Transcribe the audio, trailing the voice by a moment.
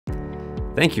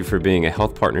Thank you for being a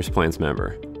Health Partners Plans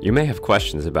member. You may have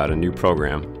questions about a new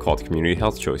program called Community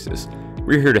Health Choices.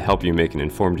 We're here to help you make an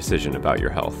informed decision about your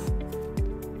health.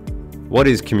 What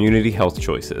is Community Health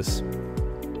Choices?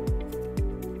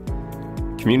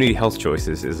 Community Health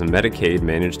Choices is a Medicaid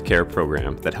managed care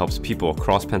program that helps people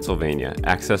across Pennsylvania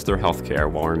access their health care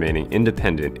while remaining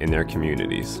independent in their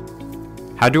communities.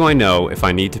 How do I know if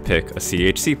I need to pick a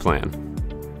CHC plan?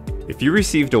 If you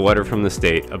received a letter from the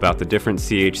state about the different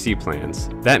CHC plans,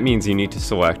 that means you need to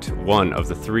select one of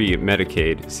the 3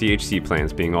 Medicaid CHC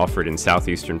plans being offered in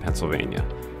southeastern Pennsylvania.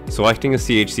 Selecting a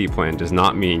CHC plan does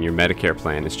not mean your Medicare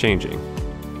plan is changing.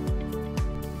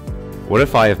 What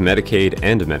if I have Medicaid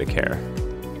and Medicare?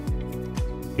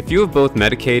 If you have both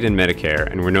Medicaid and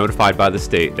Medicare and were notified by the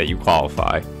state that you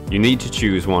qualify, you need to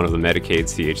choose one of the Medicaid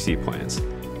CHC plans.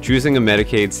 Choosing a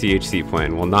Medicaid CHC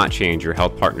plan will not change your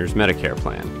Health Partners Medicare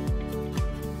plan.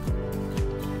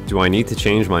 Do I need to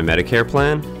change my Medicare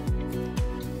plan?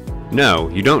 No,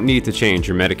 you don't need to change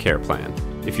your Medicare plan.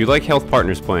 If you like Health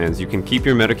Partners plans, you can keep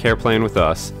your Medicare plan with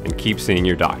us and keep seeing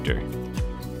your doctor.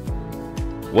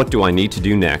 What do I need to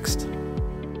do next?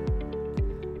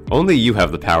 Only you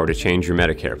have the power to change your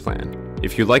Medicare plan.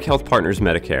 If you like Health Partners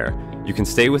Medicare, you can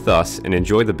stay with us and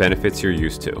enjoy the benefits you're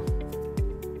used to.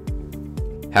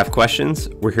 Have questions?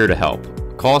 We're here to help.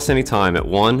 Call us anytime at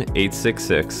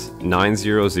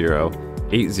 1-866-900-8000.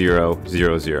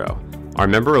 Our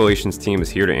member relations team is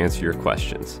here to answer your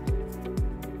questions.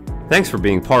 Thanks for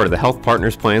being part of the Health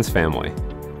Partners Plans family.